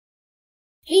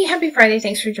Hey, happy Friday.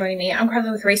 Thanks for joining me. I'm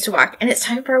Carla with Race to Walk, and it's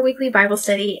time for our weekly Bible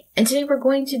study. And today we're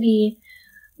going to be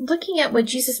looking at what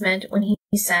Jesus meant when he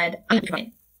said, I am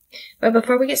joined. But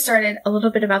before we get started, a little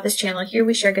bit about this channel. Here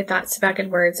we share good thoughts about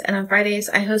good words. And on Fridays,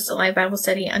 I host a live Bible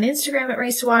study on Instagram at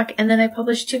Race to Walk. And then I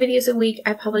publish 2 videos a week.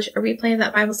 I publish a replay of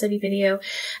that Bible study video,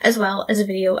 as well as a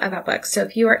video about books. So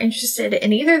if you are interested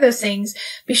in either of those things,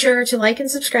 be sure to like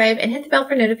and subscribe and hit the bell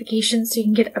for notifications so you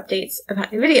can get updates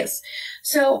about new videos.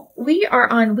 So we are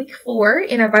on week 4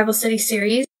 in our Bible study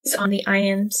series on the I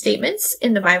am statements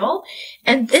in the Bible.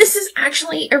 And this is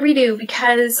actually a redo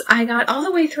because I got all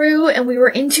the way through and we were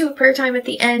into a prayer time at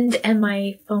the end and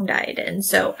my phone died. And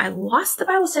so I lost the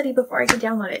Bible study before I could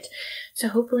download it. So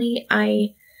hopefully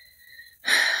I've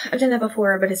done that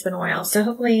before, but it's been a while. So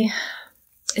hopefully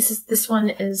we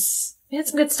had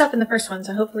some good stuff in the first one.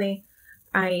 So hopefully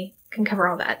I can cover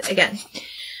all that again.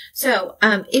 So,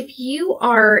 if you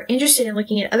are interested in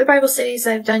looking at other Bible studies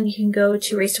I've done, you can go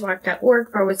to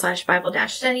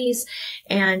racetowalk.org/Bible-studies.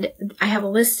 And I have a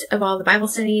list of all the Bible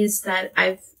studies that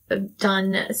I've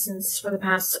done for the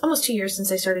past almost 2 years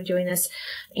since I started doing this.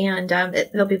 And,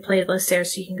 there'll be playlists there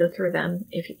so you can go through them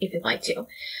if you'd like to.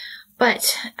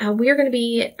 But, we are going to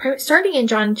be starting in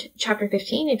John chapter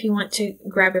 15 if you want to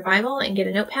grab your Bible and get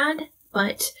a notepad.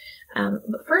 But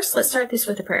first, let's start this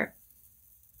with a prayer.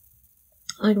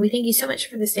 Lord, we thank you so much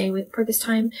for this day, for this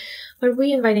time. Lord,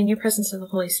 we invite in your presence of the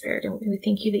Holy Spirit, and we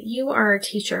thank you that you are our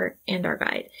teacher and our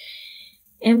guide.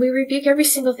 And we rebuke every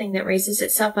single thing that raises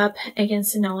itself up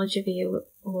against the knowledge of you,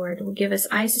 Lord. Will give us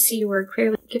eyes to see your word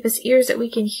clearly, give us ears that we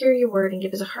can hear your word, and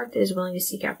give us a heart that is willing to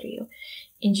seek after you.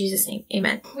 In Jesus' name,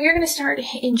 amen. We are going to start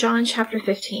in John chapter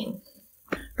 15,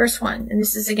 verse 1, and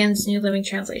this is again the New Living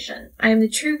Translation. I am the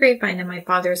true grapevine, and my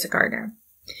Father is a gardener.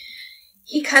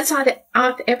 He cuts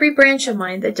off every branch of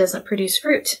mine that doesn't produce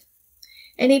fruit,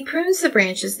 and he prunes the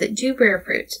branches that do bear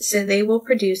fruit, so they will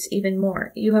produce even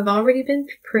more. You have already been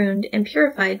pruned and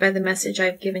purified by the message I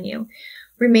have given you.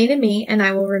 Remain in me, and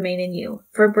I will remain in you.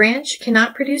 For a branch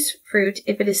cannot produce fruit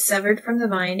if it is severed from the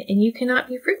vine, and you cannot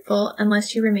be fruitful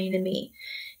unless you remain in me.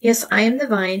 Yes, I am the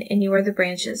vine, and you are the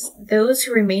branches. Those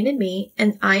who remain in me,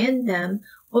 and I in them,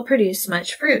 will produce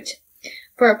much fruit.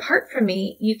 For apart from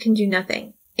me, you can do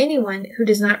nothing. Anyone who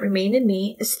does not remain in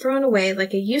me is thrown away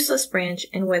like a useless branch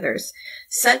and withers.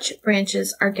 Such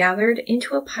branches are gathered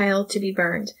into a pile to be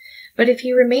burned. But if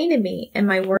you remain in me and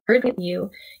my word in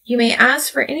you, you may ask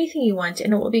for anything you want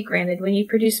and it will be granted. When you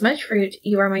produce much fruit,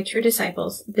 you are my true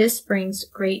disciples. This brings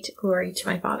great glory to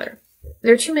my Father.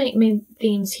 There are 2 main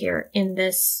themes here in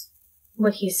this,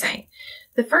 what he's saying.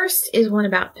 The first is one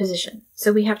about position.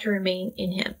 So we have to remain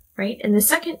in him, right? And the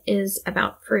second is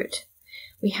about fruit.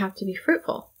 We have to be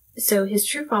fruitful. So his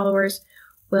true followers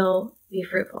will be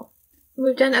fruitful.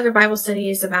 We've done other Bible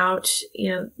studies about,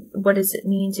 what does it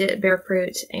mean to bear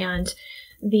fruit? And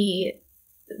the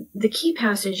key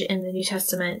passage in the New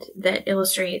Testament that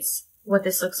illustrates what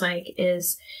this looks like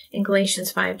is in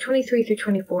Galatians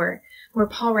 5:23-24, where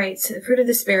Paul writes, the fruit of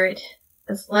the Spirit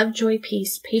is love, joy,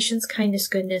 peace, patience, kindness,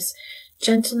 goodness,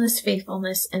 gentleness,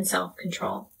 faithfulness, and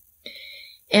self-control.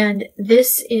 And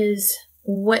this is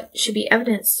what should be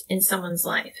evidenced in someone's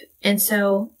life. And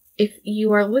so if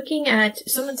you are looking at,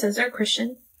 someone says they're a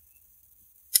Christian,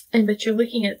 but you're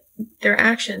looking at their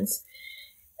actions,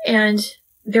 and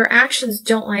their actions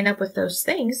don't line up with those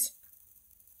things,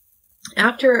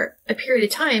 after a period of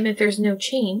time, if there's no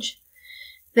change,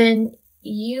 then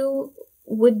you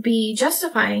would be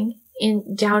justifying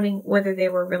in doubting whether they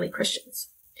were really Christians.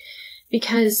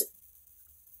 Because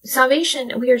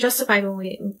salvation, we are justified when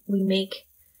we make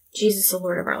Jesus the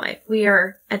Lord of our life. We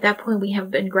are, at that point, we have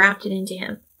been grafted into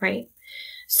him, right?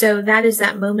 So that is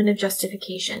that moment of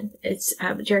justification. It's,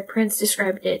 Jared Prince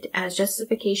described it as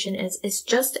justification it's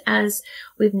just as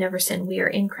we've never sinned. We are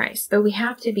in Christ, but we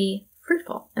have to be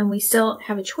fruitful and we still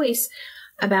have a choice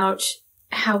about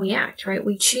how we act, right?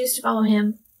 We choose to follow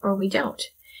him or we don't.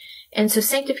 And so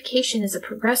sanctification is a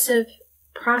progressive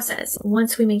process.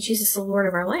 Once we make Jesus the Lord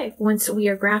of our life, once we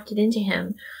are grafted into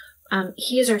him,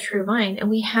 he is our true vine and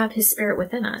we have his Spirit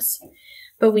within us,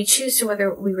 but we choose to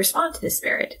whether we respond to the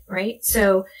Spirit, right?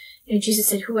 So, Jesus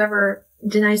said, whoever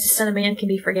denies the Son of Man can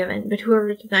be forgiven, but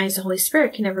whoever denies the Holy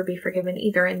Spirit can never be forgiven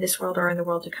either in this world or in the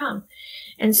world to come.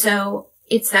 And so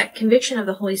it's that conviction of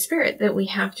the Holy Spirit that we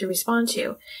have to respond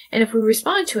to. And if we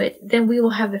respond to it, then we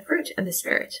will have the fruit of the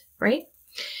Spirit, right?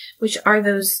 Which are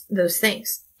those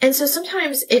things. And so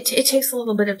sometimes it takes a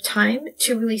little bit of time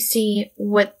to really see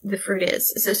what the fruit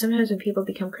is. So sometimes when people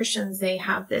become Christians, they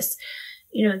have this,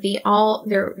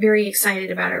 they're very excited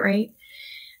about it, right?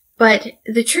 But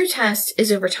the true test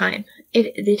is over time.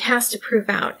 It has to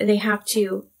prove out. They have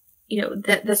to,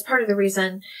 that's part of the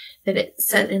reason that it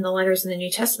said in the letters in the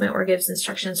New Testament where it gives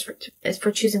instructions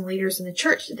for choosing leaders in the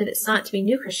church, that it's not to be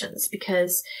new Christians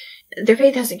because their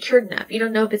faith hasn't cured enough. You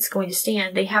don't know if it's going to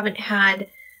stand. They haven't had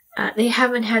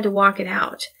to walk it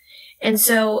out. And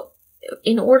so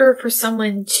in order for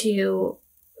someone to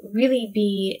really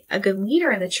be a good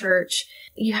leader in the church,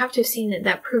 you have to have seen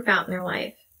that proof out in their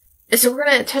life. So we're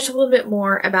going to touch a little bit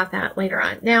more about that later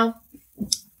on. Now,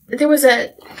 there was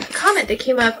a comment that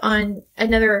came up on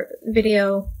another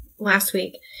video last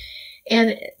week,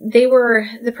 and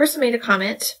the person made a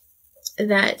comment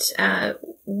that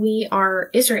we are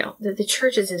Israel, that the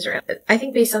church is Israel. I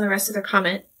think based on the rest of their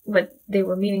comment, what they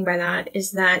were meaning by that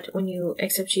is that when you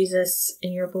accept Jesus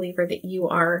and you're a believer, that you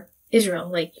are Israel,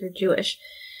 like you're Jewish.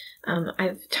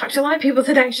 I've talked to a lot of people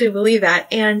that actually believe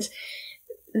that. And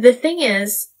the thing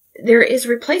is, there is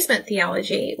replacement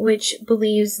theology, which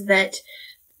believes that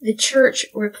the church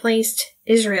replaced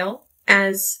Israel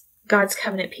as God's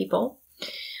covenant people.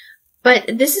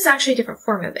 But this is actually a different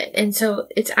form of it. And so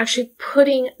it's actually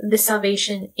putting the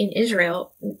salvation in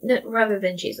Israel rather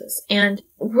than Jesus. And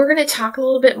we're going to talk a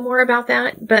little bit more about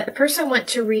that. But first I want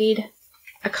to read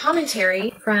a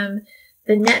commentary from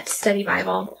the Net Study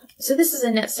Bible. So this is a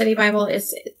Net Study Bible.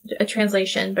 It's a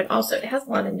translation, but also it has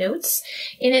a lot of notes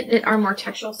in it that are more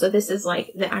textual. So this is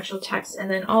like the actual text,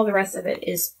 and then all the rest of it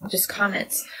is just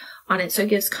comments on it. So it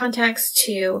gives context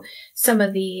to some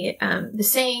of the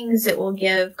sayings. It will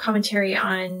give commentary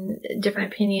on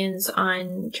different opinions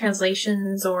on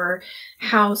translations or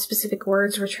how specific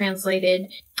words were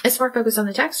translated. It's more focused on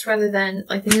the text rather than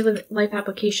like the New Life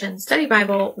Application Study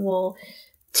Bible will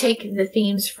take the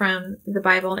themes from the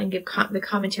Bible and give the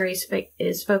commentary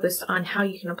is focused on how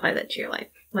you can apply that to your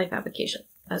life application.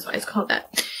 That's why it's called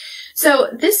that. So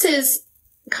this is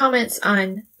comments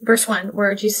on verse 1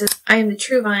 where Jesus says, I am the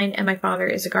true vine and my Father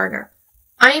is a gardener.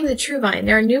 I am the true vine.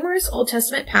 There are numerous Old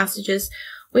Testament passages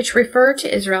which refer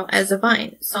to Israel as a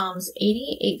vine. Psalms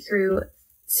 80, 8 through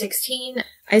 16,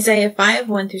 Isaiah 5,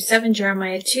 1 through 7,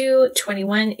 Jeremiah 2,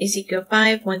 21, Ezekiel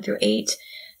 5, 1 through 8,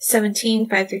 17,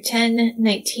 5 through 10,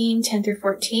 19, 10 through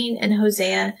 14, and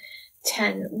Hosea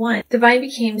 10, 1. The vine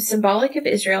became symbolic of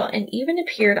Israel and even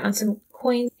appeared on some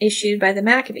coins issued by the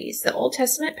Maccabees. The Old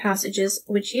Testament passages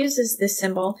which uses this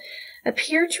symbol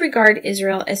appear to regard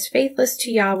Israel as faithless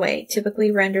to Yahweh,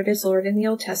 typically rendered as Lord in the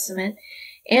Old Testament,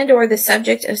 and or the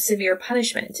subject of severe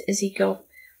punishment. Ezekiel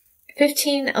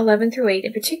 15, 11 through 8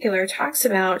 in particular talks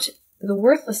about the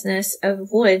worthlessness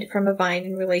of wood from a vine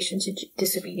in relation to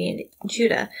disobedient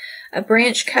Judah. A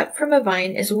branch cut from a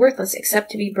vine is worthless except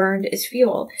to be burned as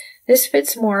fuel. This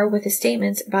fits more with the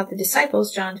statements about the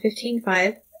disciples, John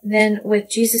 15:5, than with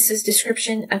Jesus'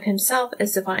 description of himself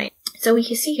as the vine. So we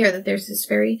can see here that there's this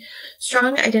very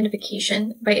strong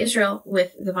identification by Israel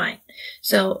with the vine.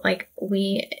 So like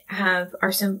we have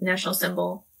our national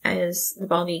symbol as the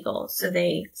bald eagle. So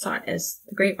they saw it as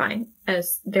the grapevine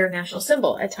as their national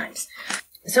symbol at times.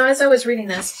 So as I was reading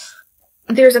this,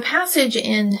 there's a passage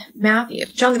in Matthew.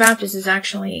 John the Baptist is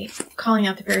actually calling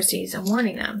out the Pharisees and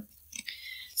warning them.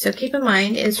 So keep in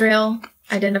mind, Israel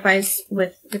identifies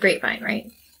with the grapevine,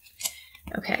 right?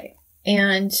 Okay.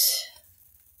 And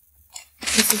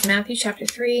this is Matthew chapter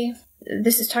 3.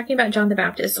 This is talking about John the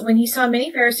Baptist. When he saw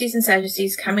many Pharisees and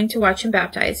Sadducees coming to watch him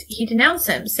baptize, he denounced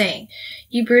them, saying,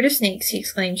 You brood of snakes, he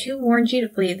exclaimed, who warned you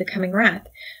to flee the coming wrath?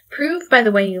 Prove by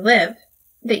the way you live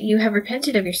that you have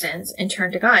repented of your sins and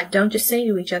turned to God. Don't just say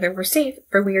to each other, We're safe,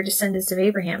 for we are descendants of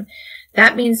Abraham.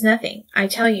 That means nothing. I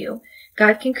tell you,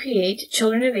 God can create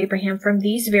children of Abraham from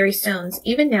these very stones.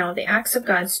 Even now, the axe of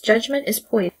God's judgment is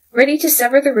poised, ready to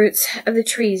sever the roots of the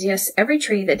trees. Yes, every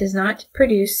tree that does not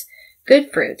produce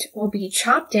good fruit will be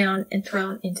chopped down and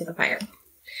thrown into the fire.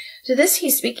 So this,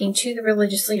 he's speaking to the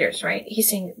religious leaders, right? He's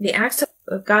saying the axe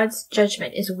of God's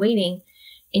judgment is waiting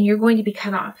and you're going to be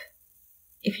cut off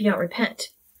if you don't repent.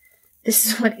 This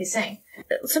is what he's saying.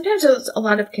 Sometimes there's a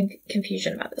lot of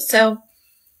confusion about this. So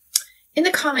in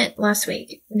the comment last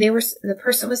week, the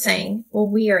person was saying, well,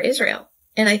 we are Israel.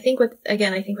 And I think what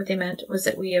they meant was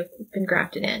that we have been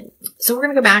grafted in. So we're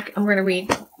going to go back and we're going to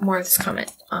read more of this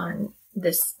comment on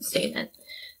this statement.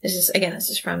 This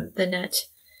is from the Net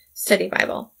Study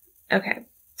Bible. Okay.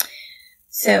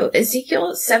 So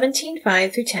Ezekiel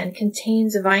 17:5 through 10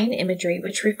 contains vine imagery,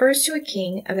 which refers to a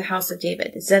king of the house of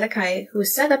David, Zedekiah, who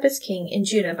was set up as king in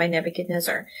Judah by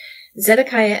Nebuchadnezzar.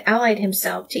 Zedekiah allied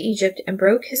himself to Egypt and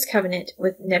broke his covenant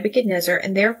with Nebuchadnezzar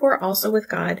and therefore also with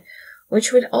God,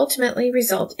 which would ultimately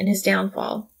result in his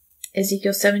downfall.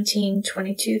 Ezekiel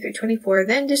 17:22 through 24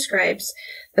 then describes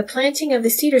the planting of the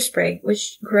cedar sprig,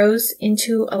 which grows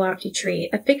into a lofty tree,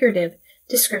 a figurative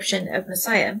description of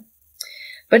Messiah.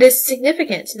 But it's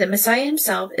significant that Messiah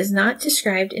himself is not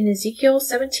described in Ezekiel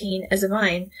 17 as a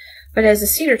vine, but as a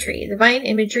cedar tree. The vine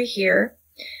imagery here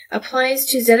applies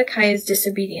to Zedekiah's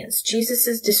disobedience.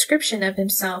 Jesus' description of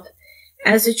himself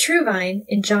as a true vine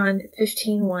in John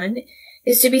 15:1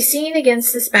 is to be seen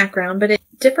against this background, but it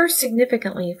differs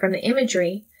significantly from the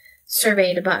imagery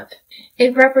surveyed above.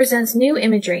 It represents new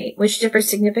imagery, which differs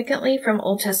significantly from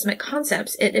Old Testament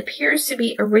concepts. It appears to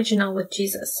be original with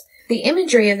Jesus. The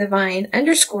imagery of the vine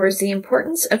underscores the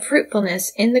importance of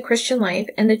fruitfulness in the Christian life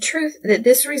and the truth that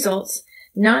this results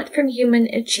not from human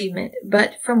achievement,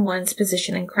 but from one's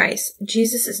position in Christ.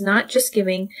 Jesus is not just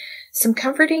giving some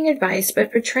comforting advice,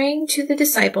 but portraying to the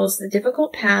disciples the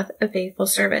difficult path of faithful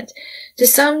servant. To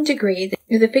some degree,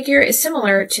 the figure is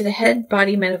similar to the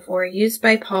head-body metaphor used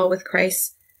by Paul with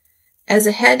Christ as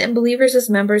a head and believers as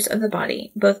members of the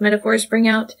body. Both metaphors bring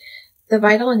out the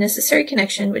vital and necessary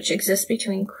connection which exists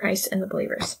between Christ and the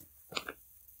believers.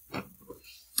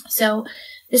 So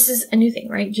this is a new thing,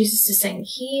 right? Jesus is saying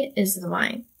he is the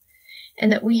vine and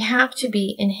that we have to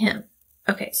be in him.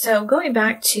 Okay, so going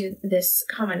back to this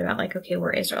comment about like, okay,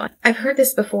 we're Israel. I've heard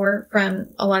this before from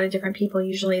a lot of different people.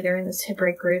 Usually they're in this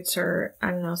Hebraic roots or,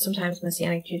 I don't know, sometimes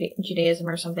Messianic Judaism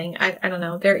or something. I don't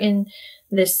know. They're in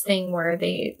this thing where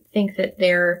they think that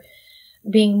they're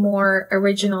being more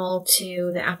original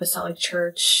to the Apostolic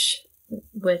Church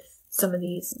with some of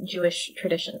these Jewish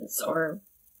traditions or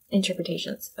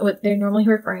interpretations. What they're normally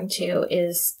referring to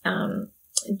is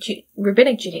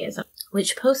Rabbinic Judaism,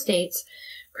 which postdates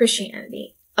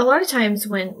Christianity. A lot of times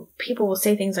when people will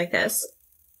say things like this,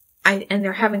 and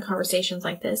they're having conversations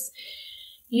like this,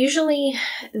 usually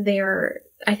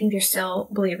I think they're still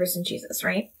believers in Jesus,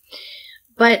 right?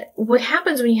 But what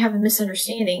happens when you have a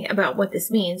misunderstanding about what this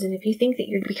means, and if you think that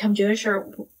you're to become Jewish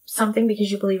or something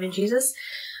because you believe in Jesus,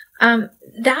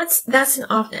 that's an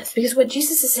offness. Because what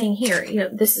Jesus is saying here,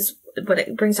 this is what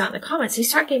it brings out in the comments.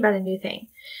 He's talking about a new thing.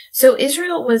 So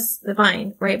Israel was the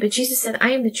vine, right? But Jesus said,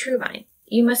 I am the true vine.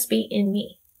 You must be in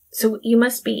me. So you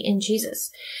must be in Jesus.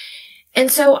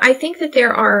 And so I think that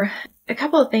there are a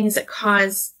couple of things that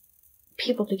cause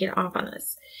people to get off on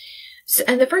this. So,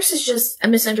 and the first is just a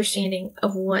misunderstanding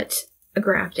of what a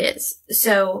graft is.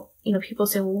 So, people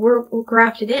say, well, we're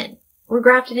grafted in. We're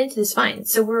grafted into this vine.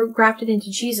 So we're grafted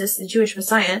into Jesus, the Jewish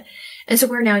Messiah. And so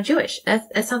we're now Jewish.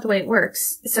 That's not the way it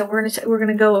works. So we're going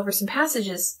to go over some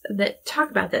passages that talk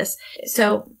about this.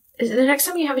 So the next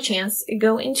time you have a chance,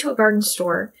 go into a garden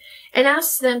store and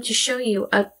ask them to show you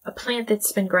a plant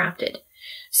that's been grafted.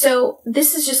 So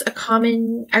this is just a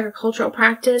common agricultural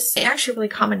practice, actually really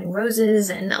common in roses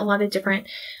and a lot of different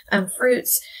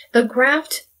fruits. They'll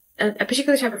graft a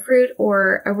particular type of fruit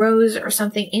or a rose or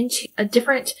something into a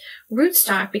different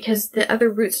rootstock because the other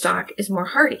rootstock is more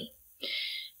hardy.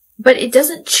 But it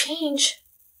doesn't change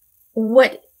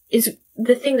what is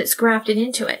the thing that's grafted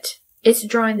into it. It's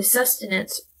drawing the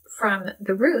sustenance from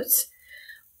the roots,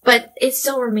 but it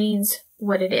still remains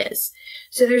what it is.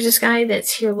 So there's this guy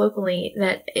that's here locally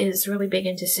that is really big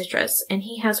into citrus, and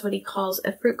he has what he calls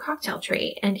a fruit cocktail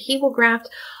tree, and he will graft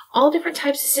all different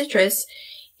types of citrus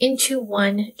into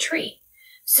one tree.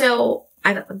 So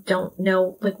I don't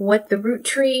know like what the root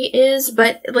tree is,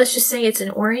 but let's just say it's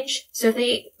an orange. So if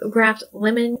they graft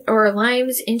lemon or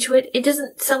limes into it, it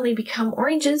doesn't suddenly become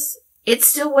oranges. It's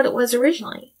still what it was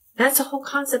originally. That's the whole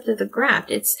concept of the graft.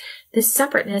 It's this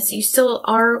separateness. You still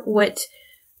are what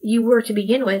you were to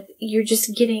begin with. You're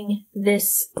just getting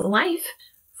this life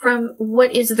from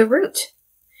what is the root.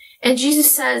 And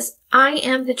Jesus says, I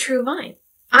am the true vine.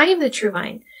 I am the true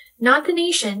vine, not the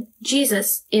nation.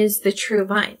 Jesus is the true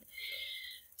vine.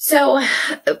 So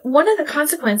one of the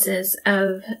consequences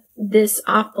of this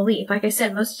off belief, like I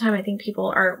said, most of the time I think people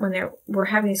are, when we're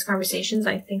having these conversations,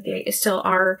 I think they still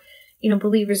are,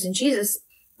 believers in Jesus.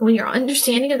 When your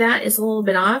understanding of that is a little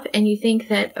bit off and you think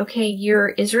that, okay, you're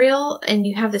Israel and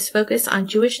you have this focus on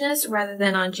Jewishness rather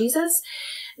than on Jesus,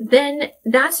 then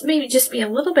that's maybe just be a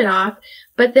little bit off.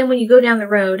 But then when you go down the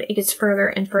road, it gets further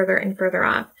and further and further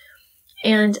off.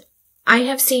 And I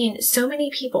have seen so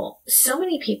many people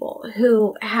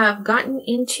who have gotten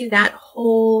into that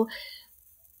whole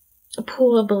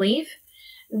pool of belief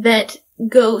that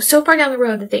go so far down the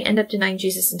road that they end up denying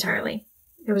Jesus entirely.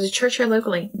 There was a church here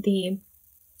locally. The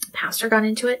pastor got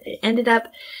into it. It ended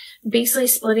up basically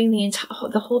splitting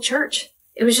the whole church.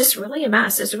 It was just really a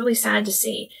mess. It was really sad to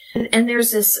see. And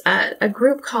there's this a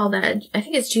group called, I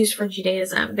think it's Jews for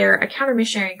Judaism. They're a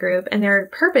counter-missionary group, and their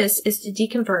purpose is to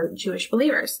deconvert Jewish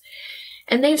believers.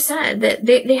 And they've said that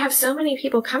they have so many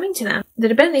people coming to them that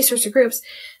have been in these sorts of groups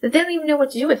that they don't even know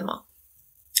what to do with them all.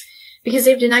 Because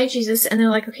they've denied Jesus, and they're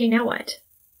like, okay, now what?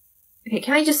 Okay,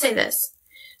 can I just say this?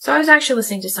 So I was actually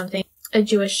listening to something, a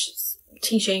Jewish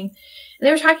teaching, and they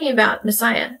were talking about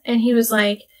Messiah. And he was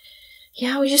like,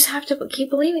 yeah, we just have to keep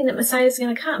believing that Messiah is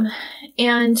going to come.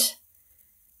 And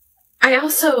I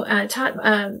also taught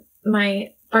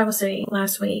my Bible study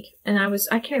last week, and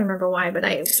I can't remember why, but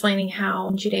I was explaining how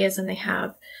in Judaism they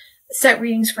have set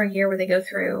readings for a year where they go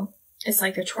through, it's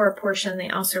like the Torah portion. They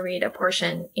also read a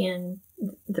portion in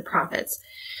the prophets.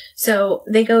 So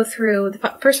they go through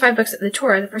the first 5 books of the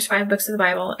Torah, the first 5 books of the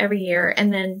Bible every year,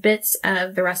 and then bits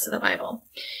of the rest of the Bible.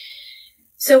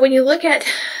 So when you look at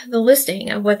the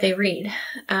listing of what they read,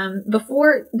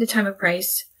 before the time of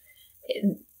Christ,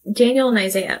 Daniel and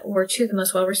Isaiah were 2 of the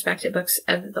most well-respected books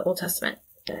of the Old Testament.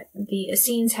 The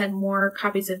Essenes had more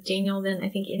copies of Daniel than I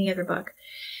think any other book.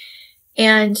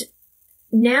 And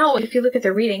now, if you look at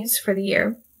their readings for the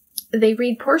year, they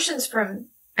read portions from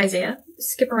Isaiah,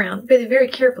 skip around, but they very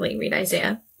carefully read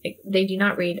Isaiah. They do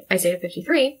not read Isaiah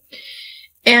 53.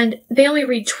 And they only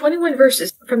read 21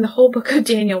 verses from the whole book of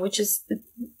Daniel, which is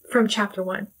from chapter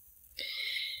 1.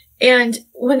 And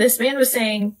when this man was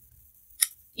saying,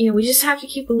 we just have to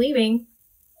keep believing,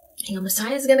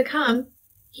 Messiah is going to come.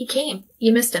 He came.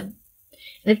 You missed him.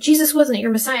 And if Jesus wasn't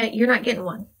your Messiah, you're not getting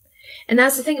one. And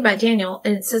that's the thing about Daniel,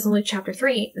 and it says in Luke chapter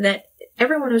 3, that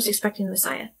everyone was expecting the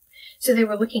Messiah. So they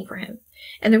were looking for him.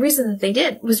 And the reason that they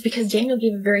did was because Daniel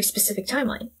gave a very specific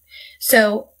timeline.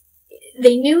 So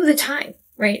they knew the time,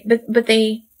 right? But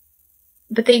they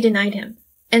denied him.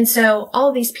 And so all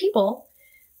of these people,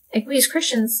 like we as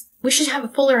Christians, we should have a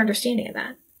fuller understanding of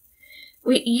that.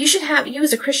 You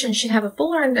as a Christian should have a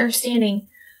fuller understanding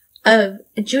of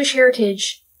Jewish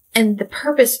heritage and the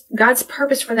purpose, God's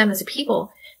purpose for them as a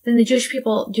people, than the Jewish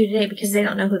people do today, because they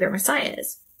don't know who their Messiah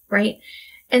is, right?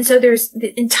 And so there's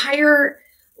the entire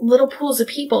little pools of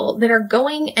people that are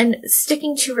going and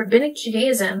sticking to rabbinic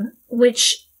Judaism,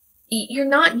 which you're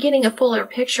not getting a fuller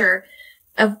picture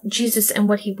of Jesus and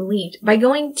what he believed. By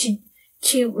going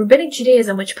to rabbinic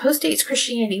Judaism, which postdates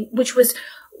Christianity, which was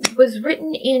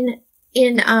written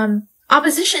in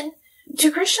opposition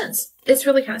to Christians. It's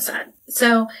really kind of sad.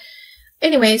 So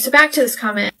anyway, so back to this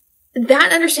comment.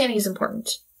 That understanding is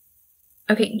important.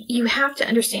 Okay, you have to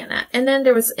understand that. And then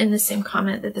there was, in the same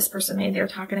comment that this person made, they were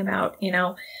talking about,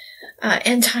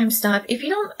 end time stuff. If you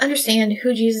don't understand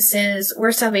who Jesus is,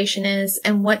 where salvation is,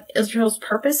 and what Israel's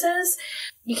purpose is,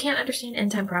 you can't understand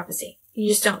end time prophecy. You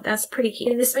just don't. That's pretty key.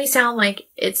 And this may sound like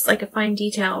it's like a fine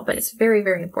detail, but it's very,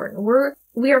 very important.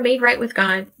 We are made right with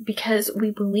God because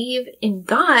we believe in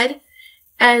God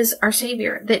as our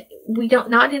Savior. That we don't,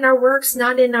 not in our works,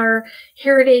 not in our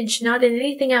heritage, not in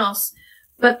anything else,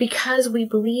 but because we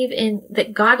believe in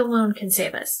that God alone can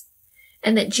save us.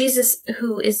 And that Jesus,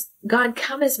 who is God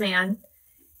come as man,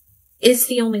 is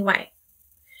the only way.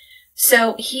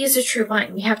 So he is a true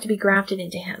vine. We have to be grafted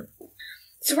into him.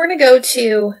 So we're going to go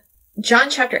to John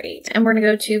chapter 8, and we're going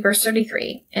to go to verse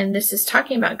 33. And this is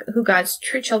talking about who God's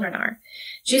true children are.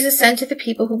 Jesus said to the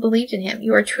people who believed in him,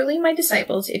 "You are truly my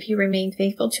disciples if you remain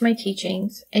faithful to my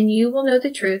teachings, and you will know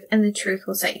the truth, and the truth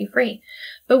will set you free."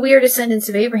 "But we are descendants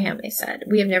of Abraham," they said.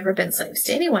 "We have never been slaves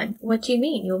to anyone. What do you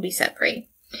mean you will be set free?"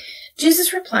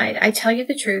 Jesus replied, "I tell you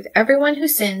the truth. Everyone who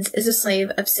sins is a slave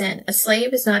of sin. A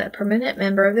slave is not a permanent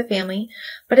member of the family,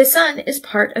 but a son is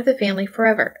part of the family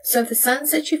forever. So if the Son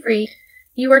sets you free,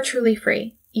 you are truly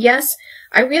free. Yes,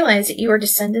 I realize that you are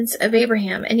descendants of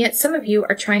Abraham, and yet some of you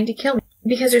are trying to kill me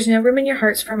because there's no room in your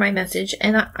hearts for my message,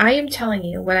 and I am telling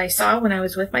you what I saw when I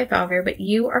was with my father, but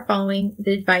you are following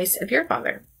the advice of your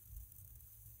father."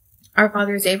 "Our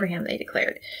father is Abraham," they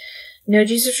declared. "No,"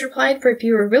 Jesus replied, "for if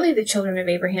you were really the children of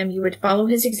Abraham, you would follow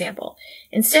his example.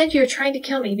 Instead, you are trying to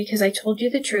kill me because I told you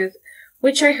the truth,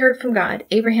 which I heard from God.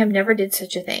 Abraham never did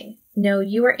such a thing. No,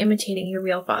 you are imitating your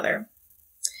real father."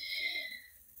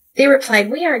 They replied,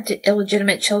 "We aren't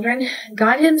illegitimate children.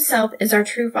 God himself is our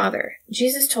true father."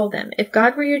 Jesus told them, "If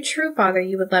God were your true father,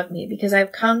 you would love me, because I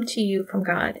have come to you from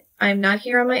God. I am not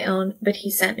here on my own, but he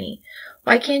sent me.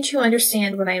 Why can't you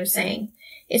understand what I am saying?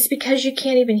 It's because you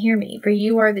can't even hear me, for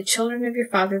you are the children of your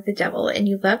father, the devil, and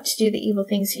you love to do the evil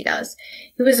things he does.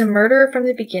 He was a murderer from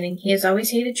the beginning. He has always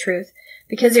hated truth,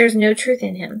 because there is no truth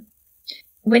in him.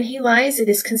 When he lies, it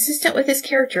is consistent with his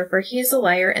character, for he is a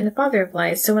liar and the father of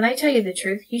lies. So when I tell you the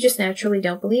truth, you just naturally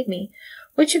don't believe me.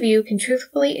 Which of you can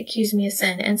truthfully accuse me of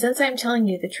sin? And since I am telling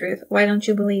you the truth, why don't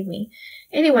you believe me?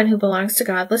 Anyone who belongs to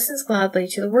God listens gladly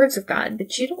to the words of God,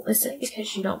 but you don't listen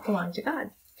because you don't belong to God."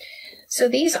 So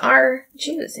these are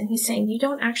Jews, and he's saying you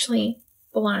don't actually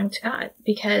belong to God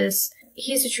because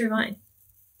he's a true vine.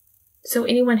 So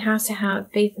anyone has to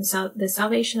have faith in the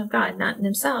salvation of God, not in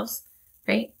themselves,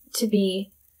 right? To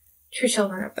be true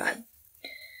children of God.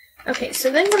 Okay, so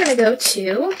then we're going to go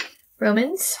to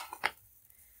Romans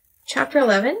chapter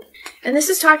 11, and this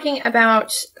is talking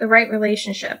about the right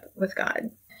relationship with God.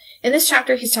 In this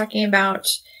chapter, he's talking about,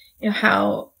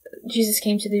 how Jesus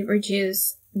came to the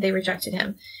Jews, they rejected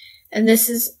him. And this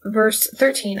is verse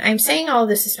 13. I am saying all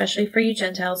this especially for you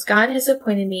Gentiles. God has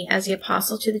appointed me as the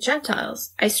apostle to the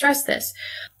Gentiles. I stress this,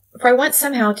 for I want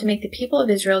somehow to make the people of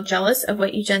Israel jealous of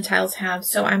what you Gentiles have,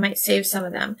 so I might save some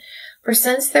of them. For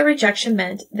since their rejection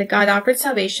meant that God offered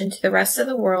salvation to the rest of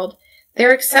the world,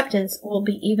 their acceptance will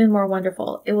be even more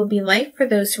wonderful. It will be life for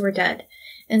those who are dead.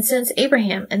 And since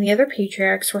Abraham and the other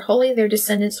patriarchs were holy, their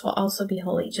descendants will also be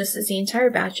holy, just as the entire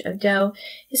batch of dough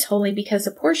is holy because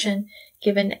the portion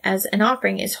given as an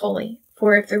offering is holy.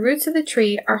 For if the roots of the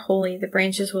tree are holy, the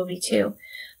branches will be too.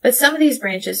 But some of these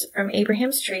branches from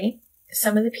Abraham's tree,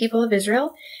 some of the people of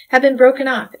Israel, have been broken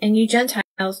off, and you Gentiles,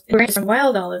 the branches from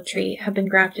wild olive tree, have been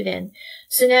grafted in.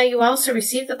 So now you also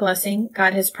receive the blessing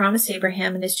God has promised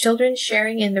Abraham and his children,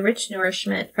 sharing in the rich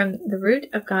nourishment from the root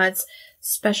of God's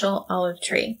special olive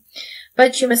tree.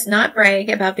 But you must not brag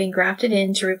about being grafted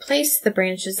in to replace the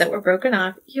branches that were broken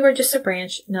off. You are just a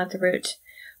branch, not the root.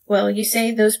 Well, you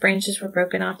say those branches were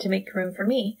broken off to make room for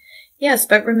me. Yes,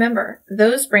 but remember,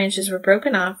 those branches were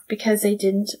broken off because they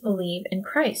didn't believe in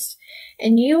Christ.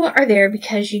 And you are there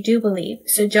because you do believe.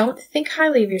 So don't think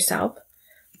highly of yourself,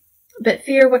 but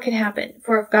fear what could happen.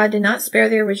 For if God did not spare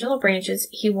the original branches,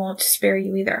 he won't spare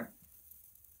you either.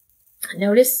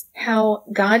 Notice how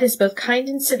God is both kind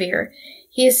and severe.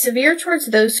 He is severe towards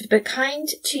those, but kind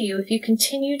to you if you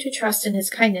continue to trust in his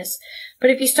kindness.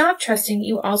 But if you stop trusting,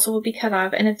 you also will be cut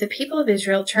off. And if the people of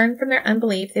Israel turn from their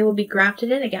unbelief, they will be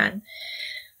grafted in again.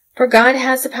 For God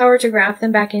has the power to graft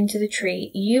them back into the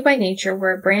tree. You by nature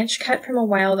were a branch cut from a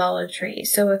wild olive tree.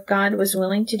 So if God was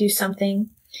willing to do something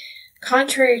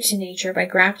contrary to nature by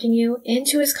grafting you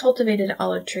into his cultivated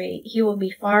olive tree, he will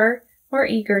be far more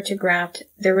eager to graft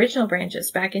the original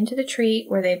branches back into the tree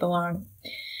where they belong.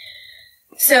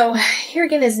 So here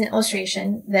again is an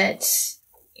illustration that,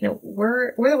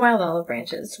 we're the wild olive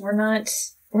branches. We're not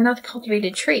the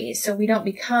cultivated tree, so we don't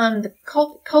become the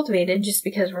cultivated just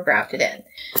because we're grafted in.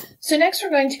 So next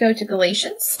we're going to go to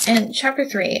Galatians and chapter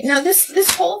 3. Now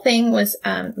this whole thing was,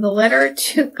 the letter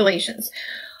to Galatians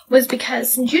was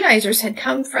because some Judaizers had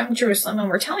come from Jerusalem and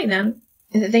were telling them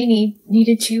that they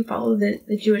needed to follow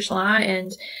the Jewish law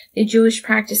and the Jewish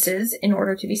practices in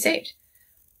order to be saved.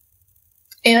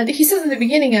 And he says in the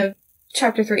beginning of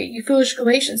chapter 3, you foolish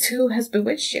Galatians, who has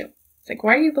bewitched you? It's like,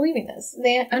 why are you believing this?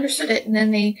 They understood it, and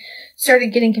then they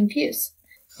started getting confused.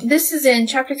 This is in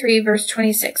chapter 3, verse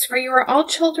 26. For you are all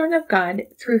children of God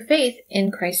through faith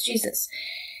in Christ Jesus.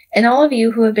 And all of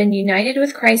you who have been united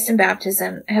with Christ in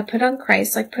baptism have put on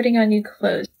Christ like putting on new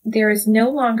clothes. There is no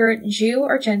longer Jew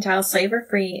or Gentile, slave or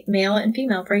free, male and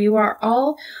female, for you are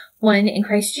all one in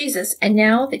Christ Jesus. And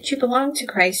now that you belong to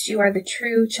Christ, you are the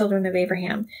true children of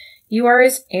Abraham. You are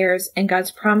his heirs, and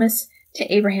God's promise to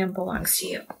Abraham belongs to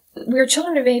you. We are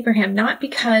children of Abraham not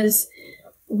because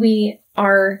we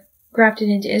are grafted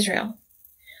into Israel.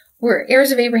 We're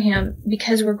heirs of Abraham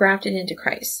because we're grafted into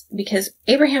Christ, because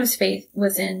Abraham's faith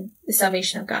was in the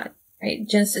salvation of God, right?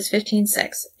 Genesis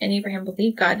 15:6. And Abraham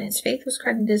believed God, and his faith was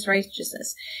credited as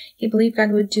righteousness. He believed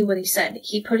God would do what he said.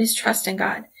 He put his trust in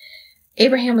God.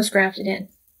 Abraham was grafted in.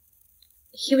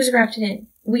 He was grafted in.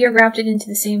 We are grafted into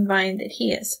the same vine that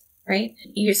he is, right?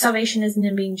 Your salvation isn't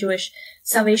in being Jewish.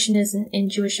 Salvation isn't in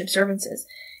Jewish observances.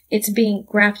 It's being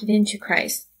grafted into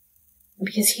Christ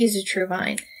because he's a true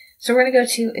vine. So we're going to go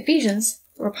to Ephesians,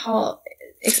 where Paul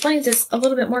explains this a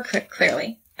little bit more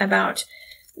clearly about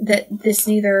that this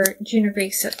neither Jew nor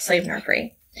Greek, slave nor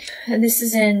free. And this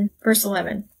is in verse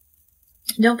 11.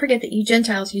 Don't forget that you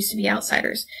Gentiles used to be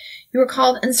outsiders. You were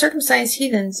called uncircumcised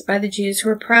heathens by the Jews who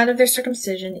were proud of their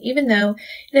circumcision, even though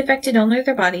it affected only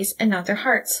their bodies and not their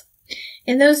hearts.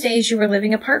 In those days you were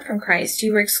living apart from Christ.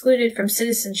 You were excluded from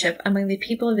citizenship among the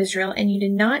people of Israel, and you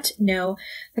did not know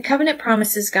the covenant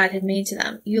promises God had made to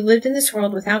them. You lived in this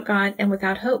world without God and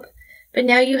without hope. But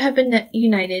now you have been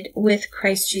united with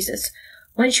Christ Jesus.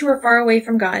 Once you were far away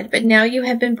from God, but now you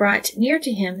have been brought near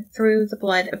to him through the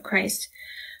blood of Christ.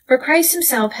 For Christ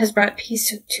himself has brought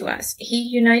peace to us. He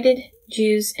united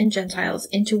Jews and Gentiles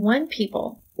into one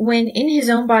people when in his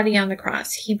own body on the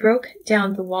cross, he broke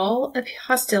down the wall of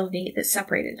hostility that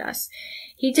separated us.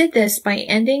 He did this by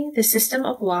ending the system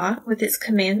of law with its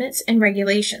commandments and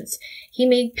regulations. He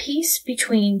made peace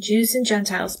between Jews and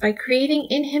Gentiles by creating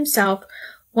in himself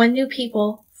one new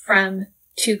people from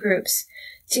two groups,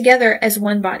 together as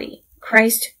one body.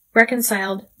 Christ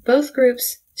reconciled both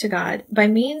groups to God by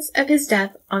means of his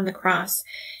death on the cross,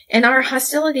 and our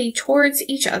hostility towards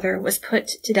each other was put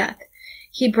to death.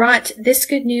 He brought this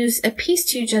good news of peace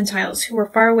to you Gentiles who were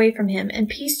far away from him, and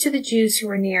peace to the Jews who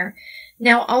were near.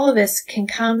 Now all of us can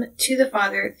come to the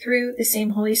Father through the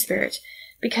same Holy Spirit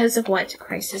because of what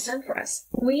Christ has done for us.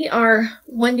 We are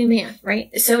one new man,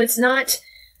 right? So it's not,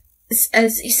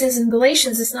 as he says in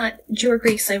Galatians, it's not Jew or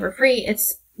Greek, slave or free.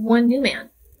 It's one new man.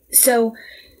 So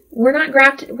we're not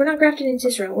grafted into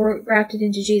Israel. We're grafted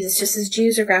into Jesus, just as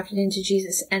Jews are grafted into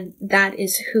Jesus. And that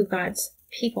is who God's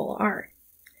people are.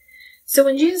 So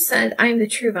when Jesus said, I am the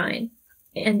true vine,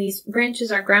 and these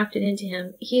branches are grafted into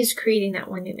him, he is creating that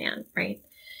one new man, right?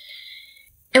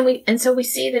 And so we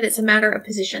see that it's a matter of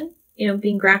position,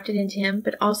 being grafted into him,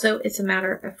 but also it's a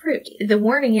matter of fruit. The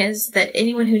warning is that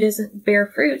anyone who doesn't bear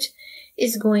fruit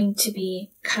is going to be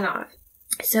cut off.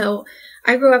 So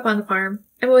I grew up on the farm.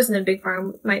 It wasn't a big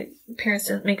farm. My parents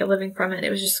didn't make a living from it. It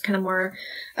was just kind of more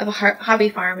of a hobby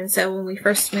farm. And so when we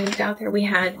first moved out there, we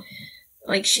had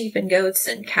like sheep and goats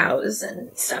and cows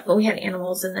and stuff. But we had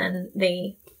animals, and then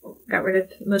they got rid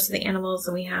of most of the animals,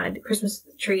 and we had Christmas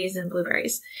trees and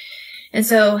blueberries. And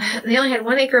so they only had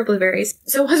 1 acre of blueberries.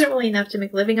 So it wasn't really enough to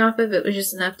make a living off of. It was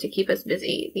just enough to keep us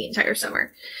busy the entire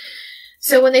summer.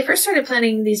 So when they first started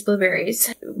planting these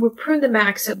blueberries, we pruned them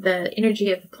back so the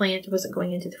energy of the plant wasn't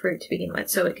going into the fruit to begin with.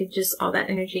 So it could just, all that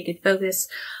energy could focus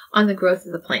on the growth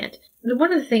of the plant.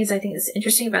 One of the things I think is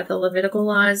interesting about the Levitical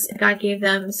laws, God gave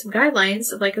them some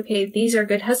guidelines of like, okay, these are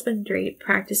good husbandry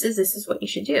practices. This is what you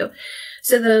should do.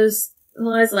 So those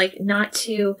laws, like not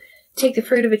to take the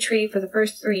fruit of a tree for the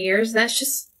first 3 years, that's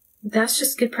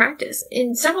just good practice.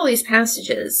 In several of these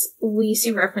passages, we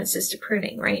see references to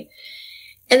pruning, right?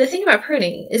 And the thing about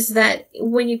pruning is that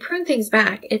when you prune things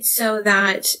back, it's so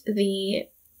that the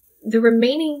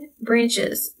remaining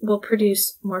branches will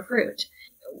produce more fruit.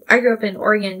 I grew up in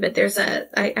Oregon, but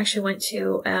I actually went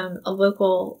to a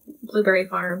local blueberry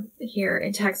farm here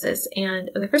in Texas. And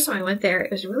the first time I went there,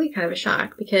 it was really kind of a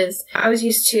shock because I was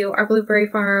used to our blueberry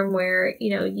farm where,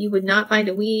 you would not find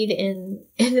a weed in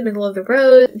the middle of the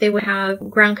road. They would have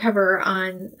ground cover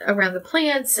around the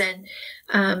plants.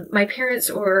 And my parents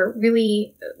were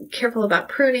really careful about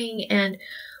pruning, and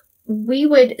we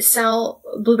would sell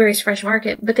blueberries fresh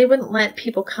market, but they wouldn't let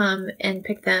people come and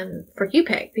pick them for you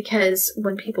pick, because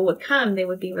when people would come, they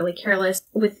would be really careless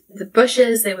with the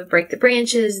bushes. They would break the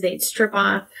branches. They'd strip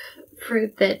off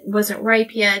fruit that wasn't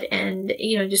ripe yet, and,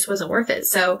 just wasn't worth it.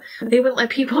 So they wouldn't let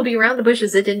people be around the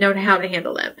bushes that didn't know how to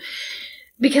handle them,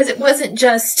 because it wasn't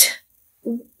just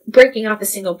breaking off a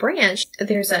single branch.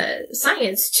 There's a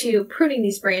science to pruning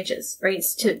these branches, right?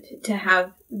 To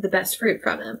have the best fruit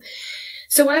from them.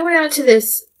 So when I went out to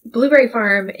this blueberry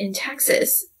farm in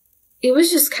Texas, it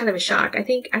was just kind of a shock.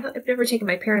 I've never taken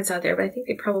my parents out there, but I think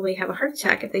they'd probably have a heart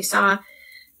attack if they saw,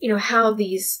 how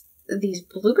these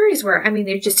blueberries were. I mean,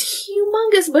 they're just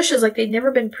humongous bushes, like they'd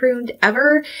never been pruned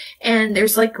ever. And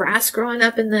there's like grass growing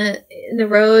up in the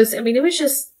rows. I mean, it was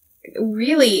just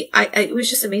really, it was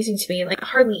just amazing to me, like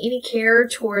hardly any care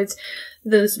towards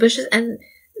those bushes. And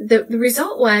the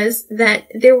result was that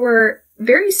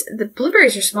the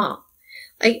blueberries are small.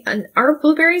 Like our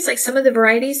blueberries, like some of the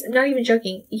varieties, I'm not even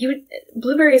joking,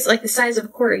 blueberries like the size of a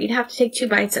quarter, you'd have to take 2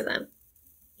 bites of them.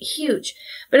 Huge.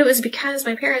 But it was because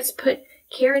my parents put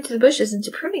care into the bushes, into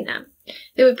pruning them.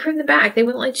 They would prune them back. They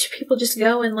wouldn't let people just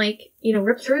go and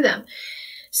rip through them.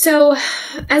 So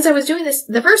as I was doing this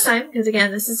the first time, because again,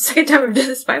 this is the second time I've done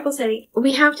this Bible study,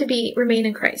 we have to remain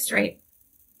in Christ, right?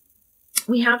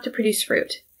 We have to produce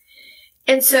fruit.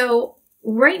 And so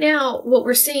right now, what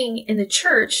we're seeing in the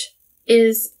church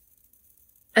is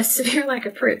a severe lack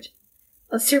of fruit,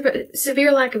 a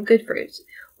severe lack of good fruit,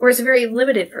 or is a very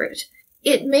limited fruit.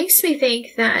 It makes me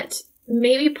think that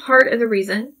maybe part of the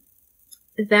reason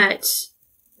that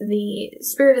the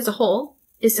Spirit as a whole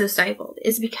is so stifled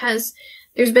is because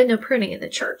there's been no pruning in the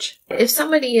church. If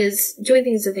somebody is doing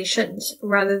things that they shouldn't,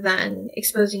 rather than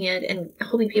exposing it and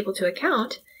holding people to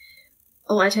account,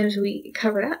 a lot of times we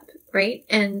cover it up, right?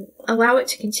 And allow it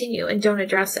to continue and don't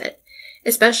address it.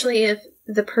 Especially if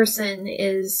the person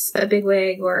is a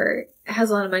bigwig or has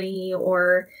a lot of money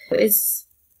or is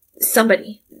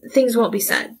somebody. Things won't be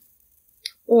said.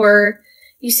 Or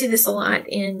you see this a lot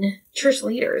in church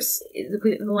leaders. In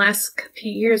the last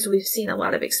few years, we've seen a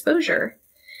lot of exposure.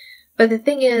 But the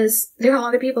thing is, there are a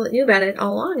lot of people that knew about it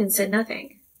all along and said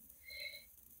nothing.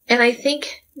 And I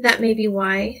think that may be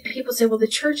why people say, well, the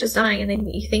church is dying. And then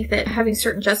you think that having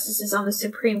certain justices on the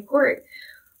Supreme Court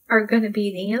are going to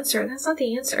be the answer. That's not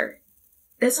the answer.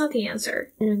 That's not the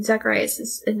answer. And in Zechariah, it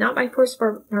says, not by force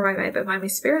nor by might, but by my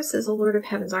Spirit, says the Lord of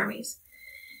heaven's armies.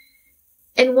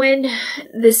 And when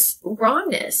this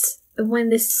wrongness, when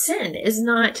this sin is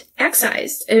not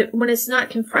excised, when it's not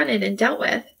confronted and dealt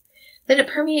with, then it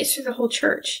permeates through the whole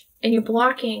church, and you're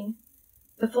blocking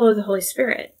the flow of the Holy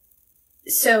Spirit.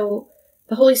 So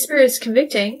the Holy Spirit is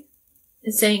convicting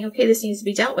and saying, okay, this needs to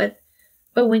be dealt with.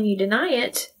 But when you deny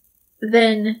it,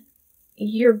 then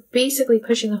you're basically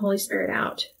pushing the Holy Spirit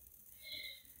out.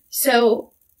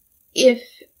 So if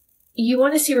you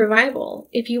want to see revival,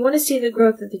 if you want to see the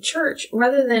growth of the church,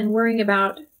 rather than worrying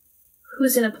about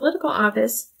who's in a political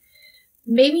office,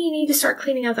 maybe you need to start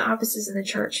cleaning out the offices in the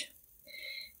church.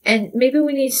 And maybe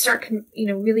we need to start,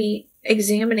 really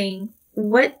examining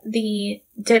what the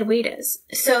dead weight is.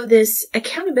 So this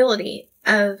accountability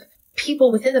of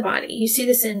people within the body, you see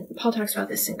this Paul talks about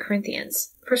this in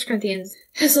Corinthians. 1 Corinthians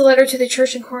has a letter to the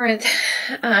church in Corinth,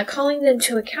 calling them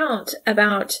to account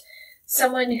about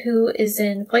someone who is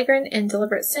in flagrant and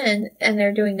deliberate sin, and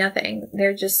they're doing nothing.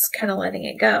 They're just kind of letting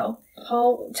it go.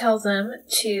 Paul tells them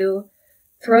to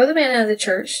throw the man out of the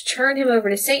church, turn him over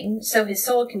to Satan so his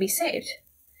soul can be saved.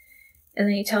 And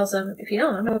then he tells them, if you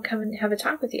don't, I'm going to come and have a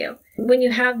talk with you. When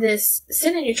you have this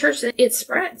sin in your church, it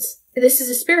spreads. This is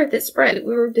a spirit that spread.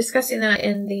 We were discussing that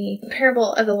in the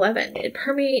parable of the leaven. It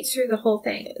permeates through the whole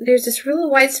thing. There's this really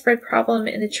widespread problem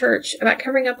in the church about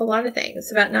covering up a lot of things,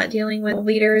 about not dealing with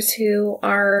leaders who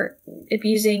are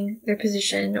abusing their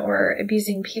position or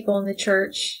abusing people in the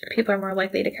church. People are more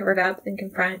likely to cover it up than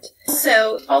confront.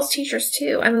 Also, false teachers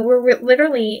too. I mean, we're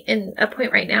literally in a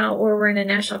point right now where we're in a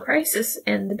national crisis,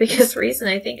 and the biggest reason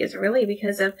I think is really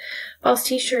because of false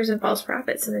teachers and false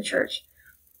prophets in the church.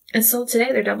 And still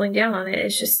today they're doubling down on it.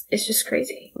 It's just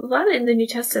crazy. A lot in the New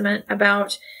Testament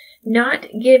about not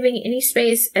giving any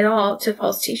space at all to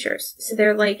false teachers. So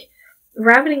they're like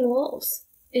ravening wolves.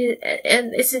 And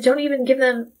it said, don't even give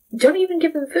them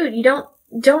food. You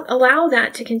don't allow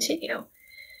that to continue.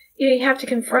 You have to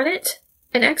confront it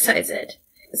and excise it.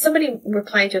 Somebody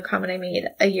replied to a comment I made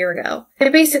a year ago. They're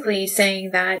basically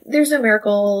saying that there's no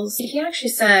miracles. He actually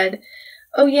said,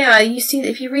 oh yeah, you see,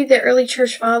 if you read the early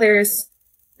church fathers,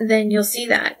 then you'll see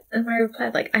that. And I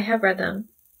replied, I have read them.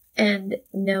 And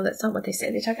no, that's not what they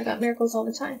say. They talk about miracles all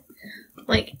the time.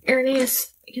 Like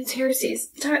Irenaeus against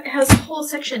heresies has a whole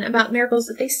section about miracles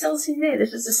that they still see today.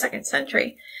 This is the 2nd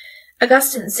century.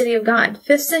 Augustine, City of God,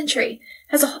 5th century,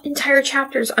 has entire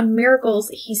chapters on miracles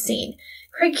he's seen.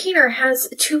 Craig Keener has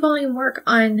a 2-volume work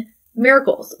on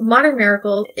miracles, modern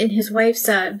miracles. In his wife's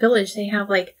village, they have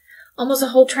almost a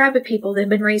whole tribe of people that have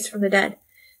been raised from the dead.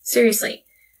 Seriously.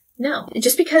 No,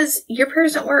 just because your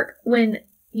prayers don't work when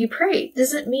you pray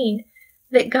doesn't mean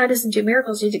that God doesn't do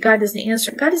miracles, God doesn't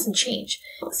answer, God doesn't change.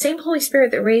 The same Holy Spirit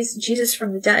that raised Jesus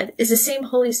from the dead is the same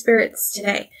Holy Spirit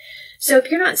today. So if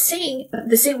you're not seeing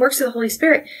the same works of the Holy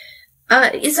Spirit,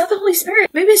 it's not the Holy Spirit.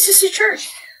 Maybe it's just a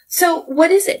church. So what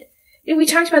is it? We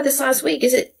talked about this last week.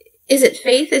 Is it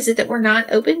faith? Is it that we're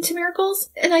not open to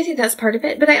miracles? And I think that's part of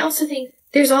it. But I also think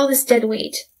there's all this dead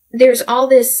weight. There's all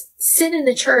this sin in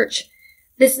the church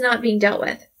that's not being dealt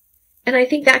with. And I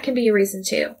think that can be a reason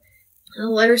too. The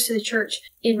letters to the church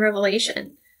in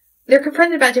Revelation, they're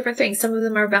confronted about different things. Some of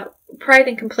them are about pride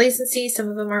and complacency. Some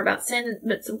of them are about sin,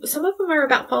 but some of them are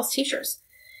about false teachers.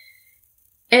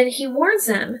 And he warns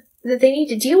them that they need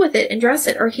to deal with it and address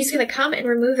it, or he's going to come and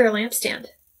remove their lampstand.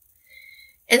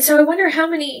 And so I wonder how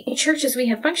many churches we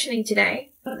have functioning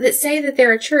today that say that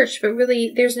they're a church, but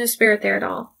really there's no spirit there at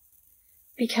all.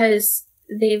 Because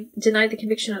they've denied the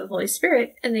conviction of the Holy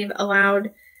Spirit, and they've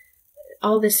allowed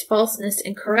all this falseness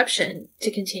and corruption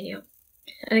to continue.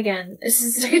 And again, this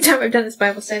is the 2nd time I've done this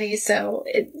Bible study, so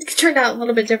it turned out a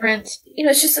little bit different.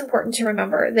 It's just important to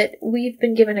remember that we've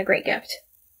been given a great gift.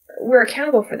 We're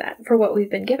accountable for that, for what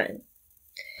we've been given.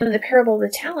 In the parable of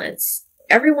the talents,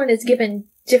 everyone is given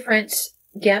different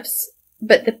gifts,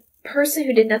 but the person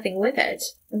who did nothing with it,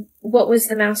 what was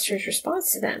the master's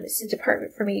response to them? It's to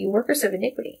depart from me, you workers of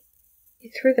iniquity. He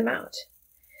threw them out.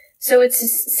 So it's the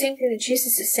same thing that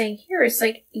Jesus is saying here. It's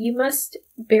you must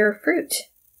bear fruit.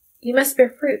 You must bear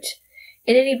fruit.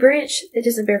 And any branch that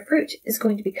doesn't bear fruit is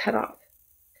going to be cut off.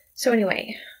 So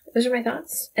anyway, those are my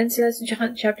thoughts. And so that's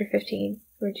John chapter 15,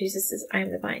 where Jesus says, I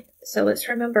am the vine. So let's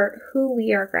remember who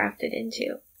we are grafted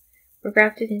into. We're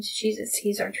grafted into Jesus.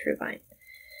 He's our true vine.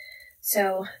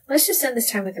 So let's just end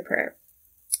this time with a prayer.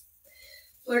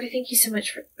 Lord, I thank you so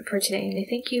much for today, and I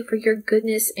thank you for your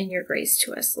goodness and your grace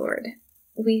to us, Lord.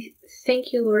 We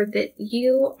thank you, Lord, that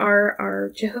you are our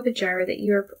Jehovah Jireh, that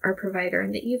you are our provider,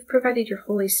 and that you've provided your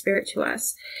Holy Spirit to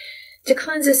us to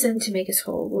cleanse us and to make us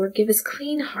whole. Lord, give us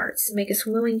clean hearts to make us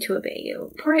willing to obey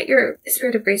you. Pour out your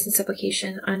spirit of grace and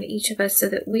supplication on each of us so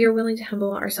that we are willing to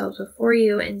humble ourselves before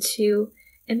you and to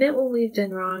admit when we've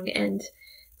done wrong, and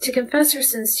to confess our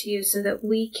sins to you so that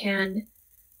we can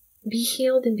be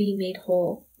healed and be made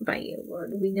whole by you,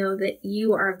 Lord. We know that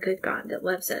you are a good God that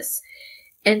loves us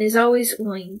and is always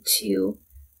willing to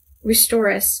restore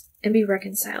us and be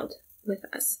reconciled with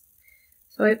us.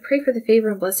 So I pray for the favor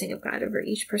and blessing of God over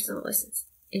each person that listens.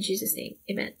 In Jesus' name,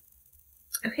 amen.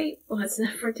 Okay, well, that's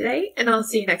enough for today, and I'll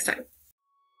see you next time.